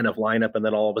this kind of lineup, and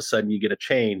then all of a sudden you get a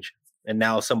change, and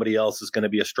now somebody else is going to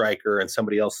be a striker and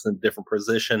somebody else is in a different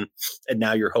position. And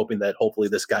now you're hoping that hopefully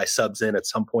this guy subs in at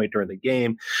some point during the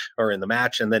game or in the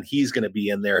match, and then he's going to be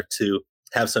in there to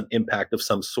have some impact of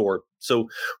some sort. So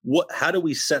how do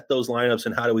we set those lineups,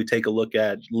 and how do we take a look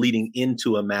at leading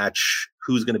into a match,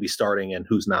 who's going to be starting and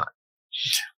who's not?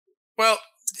 Well,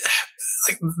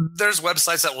 there's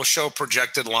websites that will show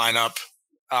projected lineup.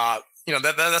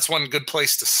 That's one good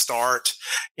place to start.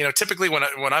 Typically when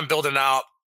I'm building out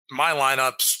my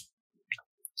lineups,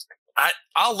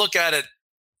 I'll look at it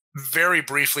very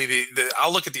briefly.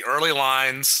 I'll look at the early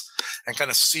lines and kind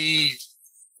of see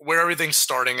where everything's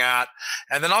starting at.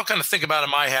 And then I'll kind of think about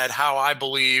in my head how I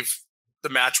believe the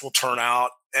match will turn out.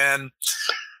 And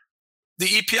the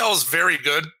EPL is very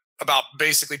good about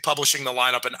basically publishing the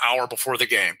lineup an hour before the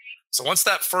game. So once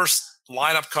that first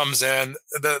lineup comes in,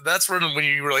 that's when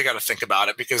you really got to think about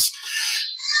it, because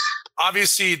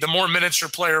obviously the more minutes your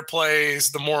player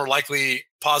plays, the more likely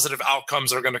positive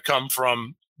outcomes are going to come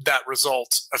from that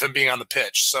result of him being on the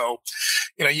pitch. So,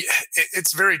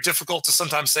 it's very difficult to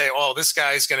sometimes say, oh, this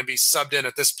guy is going to be subbed in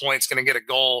at this point, it's going to get a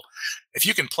goal. If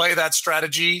you can play that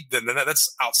strategy, then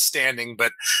that's outstanding.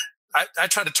 But I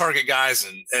try to target guys,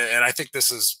 and I think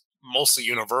this is mostly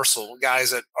universal,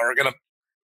 guys that are going to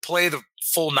play the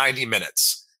full 90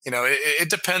 minutes.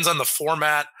 It depends on the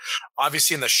format.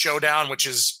 Obviously in the showdown, which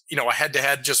is, a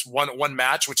head-to-head, just one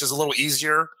match, which is a little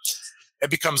easier, it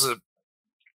becomes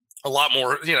a lot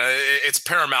more, it's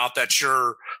paramount that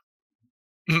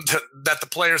that the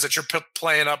players that you're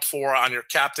playing up for on your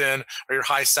captain or your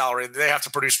high salary, they have to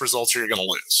produce results or you're going to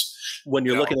lose. When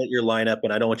you're looking at your lineup,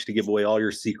 and I don't want you to give away all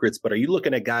your secrets, but are you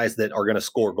looking at guys that are going to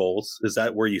score goals? Is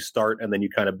that where you start and then you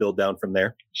kind of build down from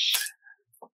there?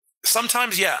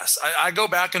 Sometimes, yes. I go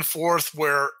back and forth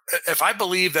where if I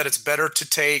believe that it's better to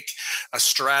take a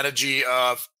strategy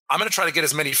of, I'm going to try to get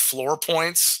as many floor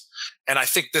points, and I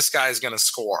think this guy is going to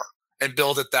score, and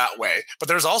build it that way. But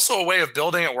there's also a way of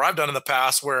building it where I've done in the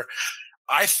past where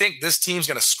I think this team's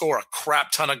going to score a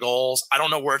crap ton of goals. I don't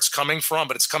know where it's coming from,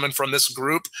 but it's coming from this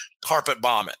group. Carpet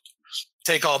bomb it.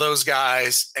 Take all those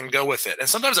guys and go with it. And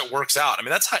sometimes it works out. I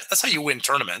mean, that's how you win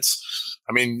tournaments.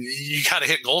 I mean, you got to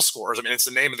hit goal scorers. I mean, it's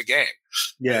the name of the game.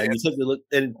 Yeah, and you took a look,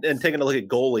 and taking a look at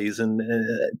goalies and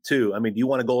too. I mean, do you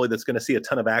want a goalie that's going to see a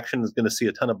ton of action, is going to see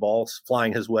a ton of balls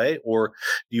flying his way, or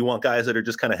do you want guys that are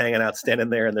just kind of hanging out, standing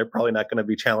there, and they're probably not going to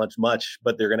be challenged much,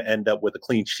 but they're going to end up with a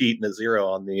clean sheet and a 0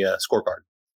 on the scorecard?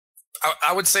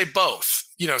 I would say both.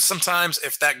 Sometimes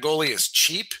if that goalie is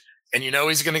cheap and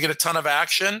he's going to get a ton of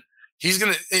action, he's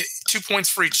going to 2 points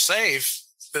for each save.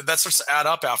 That starts to add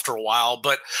up after a while.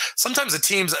 But sometimes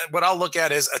what I'll look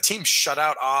at is a team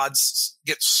shutout odds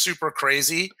get super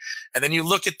crazy. And then you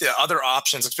look at the other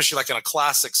options, especially like in a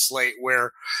classic slate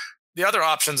where the other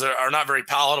options are not very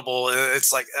palatable.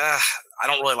 It's like, I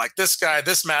don't really like this guy,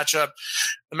 this matchup.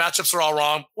 The matchups are all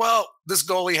wrong. Well, this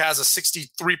goalie has a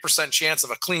 63% chance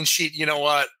of a clean sheet. You know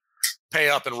what? Pay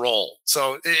up and roll.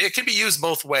 So it can be used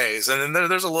both ways. And then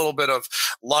there's a little bit of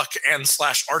luck and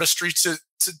 / artistry to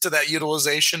that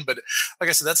utilization. But like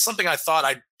I said, that's something I thought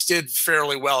I did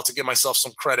fairly well to give myself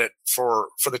some credit for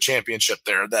the championship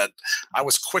there, that I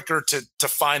was quicker to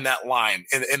find that line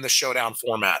in the showdown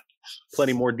format.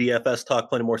 Plenty more DFS talk,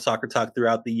 plenty more soccer talk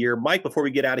throughout the year. Mike, before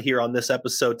we get out of here on this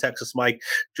episode, Texas Mike,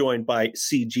 joined by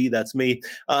CG, that's me.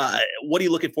 What are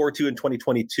you looking forward to in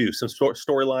 2022? Some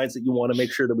storylines that you want to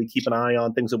make sure that we keep an eye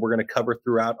on, things that we're going to cover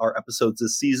throughout our episodes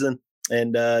this season.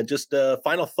 And just a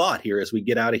final thought here as we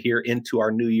get out of here into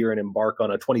our new year and embark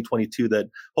on a 2022 that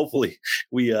hopefully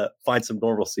we find some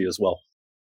normalcy as well.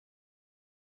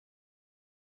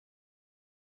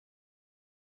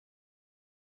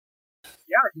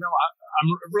 I'm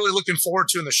really looking forward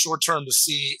to in the short term to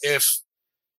see if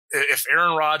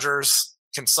Aaron Rodgers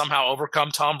can somehow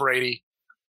overcome Tom Brady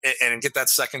and get that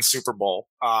second Super Bowl.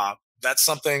 That's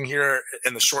something here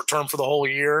in the short term for the whole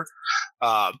year.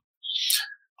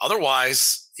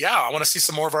 Otherwise, I want to see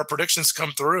some more of our predictions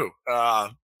come through.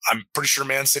 I'm pretty sure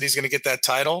Man City's going to get that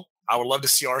title. I would love to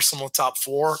see Arsenal top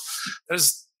 4.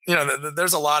 There's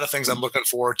a lot of things I'm looking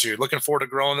forward to. Looking forward to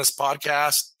growing this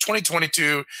podcast.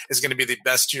 2022 is going to be the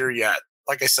best year yet.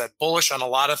 Like I said, bullish on a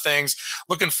lot of things.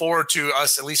 Looking forward to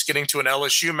us at least getting to an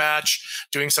LSU match,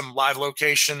 doing some live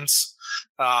locations,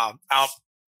 out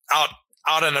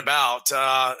and about.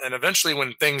 And eventually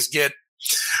when things get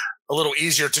a little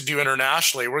easier to do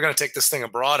internationally, we're going to take this thing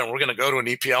abroad and we're going to go to an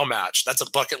EPL match. That's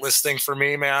a bucket list thing for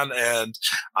me, man. And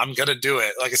I'm going to do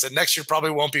it. Like I said, next year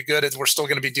probably won't be good. We're still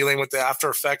going to be dealing with the after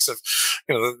effects of,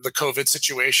 the COVID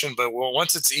situation. But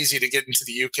once it's easy to get into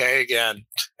the UK again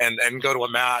and go to a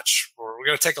match, we're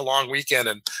going to take a long weekend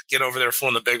and get over there for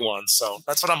one of the big ones. So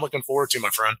that's what I'm looking forward to, my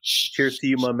friend. Cheers to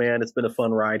you, my man. It's been a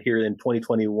fun ride here in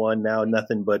 2021. Now,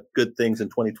 nothing but good things in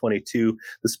 2022.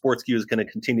 The Sports Q is going to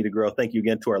continue to grow. Thank you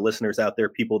again to our listeners out there,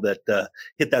 people that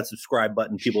hit that subscribe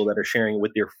button, people that are sharing it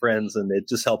with your friends, and it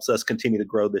just helps us continue to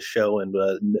grow this show. And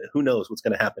who knows what's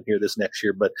going to happen here this next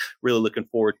year, but really looking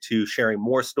forward to sharing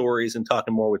more stories and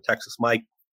talking more with Texas Mike,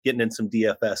 getting in some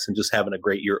DFS, and just having a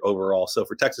great year overall. So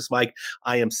for Texas Mike,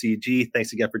 I am CG.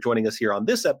 Thanks again for joining us here on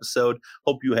this episode.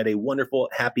 Hope you had a wonderful,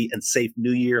 happy, and safe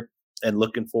new year, and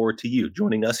looking forward to you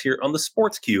joining us here on the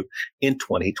Sports Q in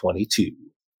 2022.